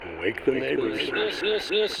Wake the neighbors.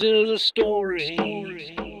 This is a story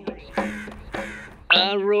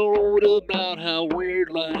I wrote about how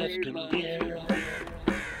weird life can get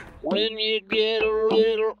when you get a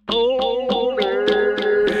little older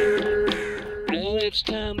and it's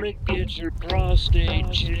time to get your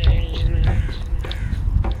prostate checked.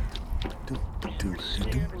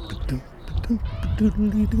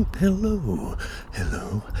 Hello.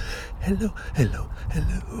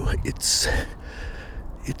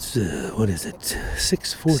 It's what is it?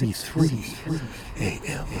 6:43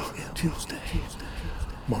 a.m. Tuesday,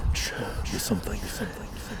 March something.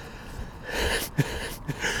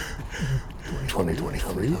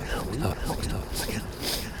 2023.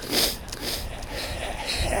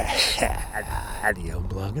 Audio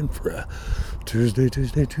blogging for a Tuesday. The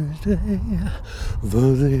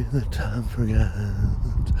day the time forgot.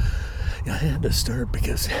 Yeah, I had to start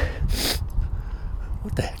because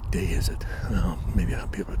what the heck day is it? Well, maybe I'll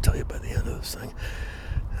be able to tell you by the end of this thing.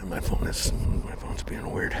 And my phone's being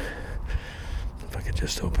weird. If I could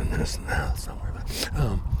just open this. No, that's not where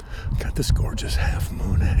got this gorgeous half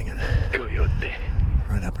moon hanging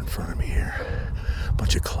right up in front of me here. A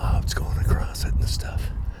bunch of clouds going across it and stuff.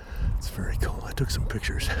 It's very cool. I took some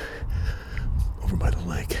pictures over by the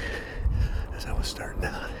lake as I was starting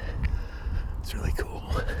out. It's really cool.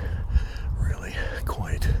 Really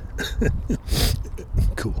quite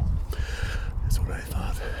cool. That's what I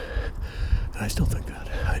thought. And I still think that.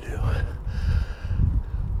 I do.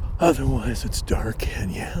 Otherwise, it's dark,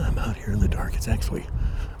 and yeah, I'm out here in the dark. It's actually,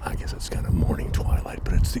 I guess it's kind of morning twilight,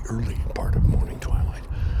 but it's the early part of morning twilight.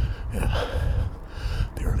 Yeah,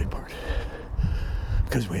 the early part.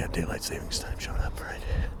 Because we had daylight savings time showing up, right?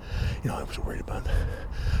 You know, I was worried about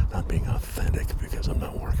not being authentic because I'm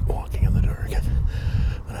not walking in the dark.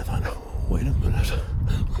 And I thought, wait a minute.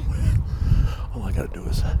 All I got to do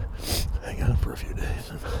is hang out for a few days,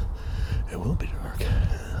 and it will be dark.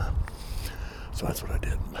 Yeah. So that's what I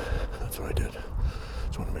did.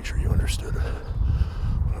 Just want to make sure you understood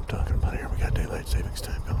what I'm talking about here. We got daylight savings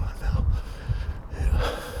time going on now.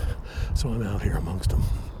 Yeah. So I'm out here amongst them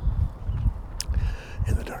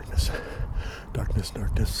in the darkness. Darkness,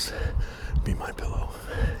 be my pillow.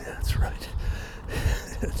 Yeah, that's right.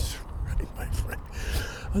 That's right, my friend.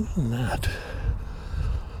 Other than that,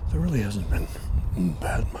 there really hasn't been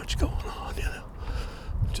that much going on, you know.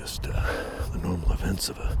 Just the normal events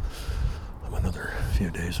of another few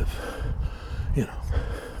days of, you know,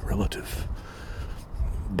 relative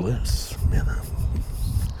bliss, you know.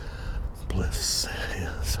 Bliss,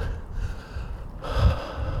 yes.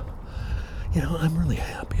 You know, I'm really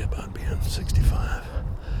happy about being 65.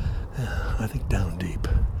 Yeah, I think down deep,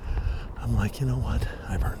 I'm like, you know what?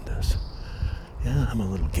 I've earned this. Yeah, I'm a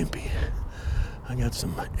little gimpy. I got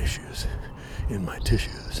some issues in my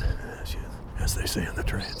tissues, as they say in the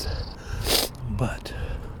trades. But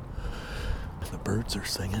the birds are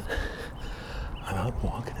singing. I'm out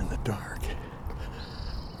walking in the dark.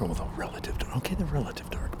 Well, the relative dark. Okay, the relative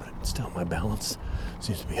dark, but still my balance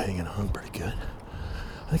seems to be hanging on pretty good.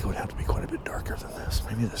 I think it would have to be quite a bit darker than this.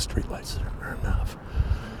 Maybe the streetlights are enough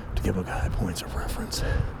to give a guy points of reference.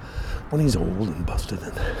 When he's old and busted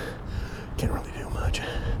and can't really do much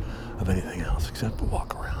of anything else except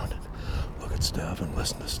walk around and look at stuff and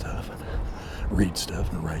listen to stuff and read stuff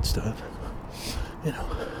and write stuff. You know,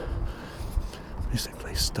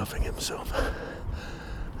 basically stuffing himself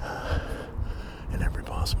in every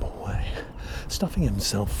possible way. Stuffing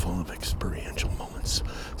himself full of experiential moments.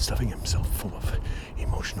 Stuffing himself full of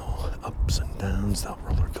emotional ups and downs, the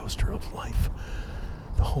roller coaster of life.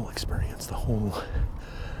 The whole experience, the whole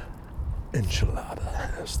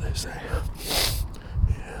enchilada, as they say.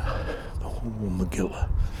 Yeah, the whole Megillah.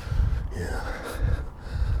 Yeah,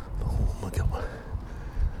 the whole Megillah.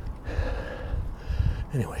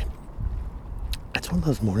 Anyway, it's one of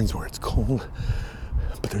those mornings where it's cold,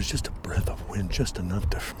 but there's just a breath of wind, just enough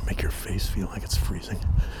to make your face feel like it's freezing.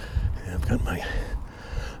 And I've got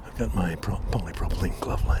my polypropylene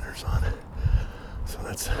glove liners on, so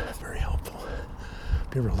that's very helpful.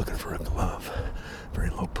 If you're ever looking for a glove, very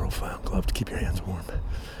low-profile glove to keep your hands warm,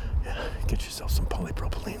 yeah, get yourself some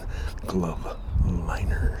polypropylene glove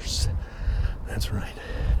liners. That's right.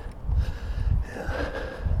 Yeah.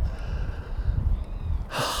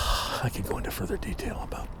 I could go into further detail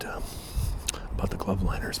about the glove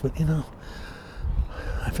liners, but you know,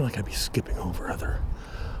 I feel like I'd be skipping over other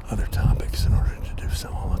topics in order to do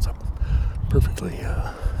so. Well, that's a perfectly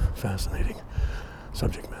fascinating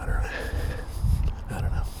subject matter. I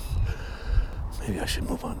don't know. Maybe I should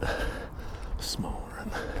move on to smaller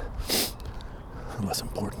and less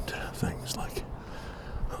important things like,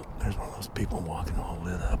 oh, there's one of those people walking all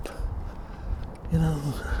lit up. You know,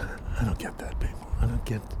 I don't get that, people. I don't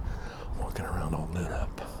get walking around all lit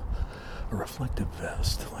up. A reflective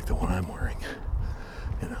vest like the one I'm wearing,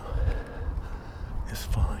 is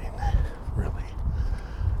fine, really.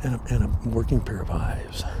 And a working pair of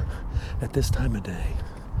eyes. At this time of day,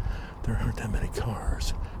 there aren't that many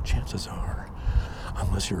cars. Chances are,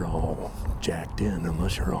 unless you're all jacked in,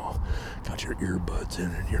 unless you're all got your earbuds in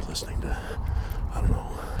and you're listening to, I don't know,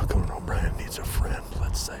 Conan O'Brien Needs a Friend,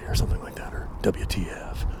 let's say, or something like that, or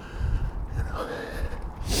WTF,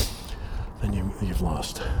 then you've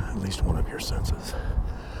lost at least one of your senses,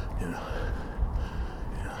 And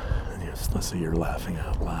let's say you're laughing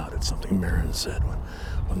out loud at something Marin said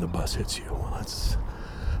when the bus hits you. Well, that's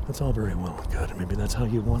all very well and good. Maybe that's how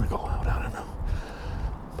you want to go out. I don't know.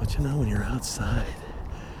 But when you're outside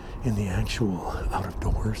in the actual out of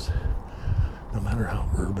doors, no matter how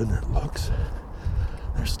urban it looks,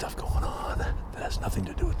 there's stuff going on that has nothing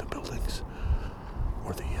to do with the buildings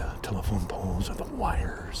or the telephone poles or the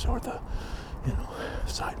wires or the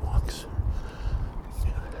sidewalks.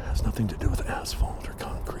 It has nothing to do with asphalt or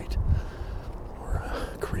concrete or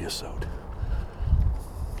creosote,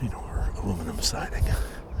 or aluminum siding.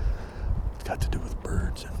 It's got to do with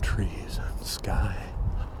birds and trees and sky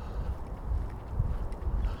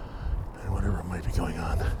and whatever might be going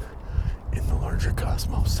on in the larger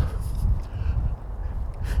cosmos.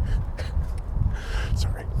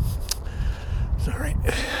 Sorry.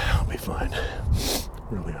 I'll be fine.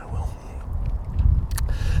 Really, I will.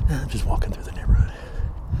 I'm just walking through the neighborhood.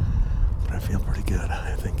 But I feel pretty good.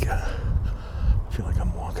 I think, I feel like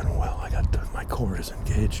I'm walking well. My core is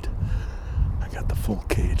engaged. I got the full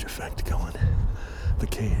cage effect going. The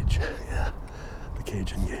cage, yeah. The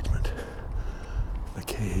cage engagement. The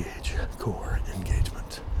cage core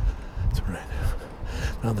engagement. That's right.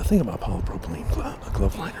 Now, the thing about polypropylene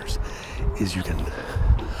glove liners is you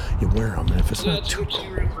wear them, and if it's not too cold,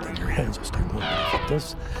 then your hands will stay warm.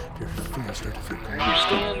 If your fingers start to feel cold, You're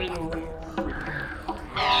standing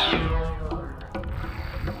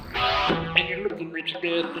and you're looking at your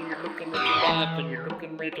death, and you're looking at your life, and you're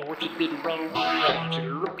looking at what you did wrong.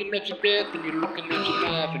 You're looking at your death, and you're looking at your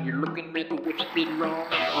life, and you're looking at what you did wrong.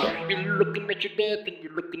 You're looking at your death, and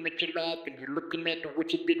you're looking at your life, and you're looking at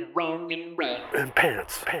what you did wrong and right. And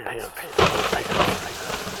pants.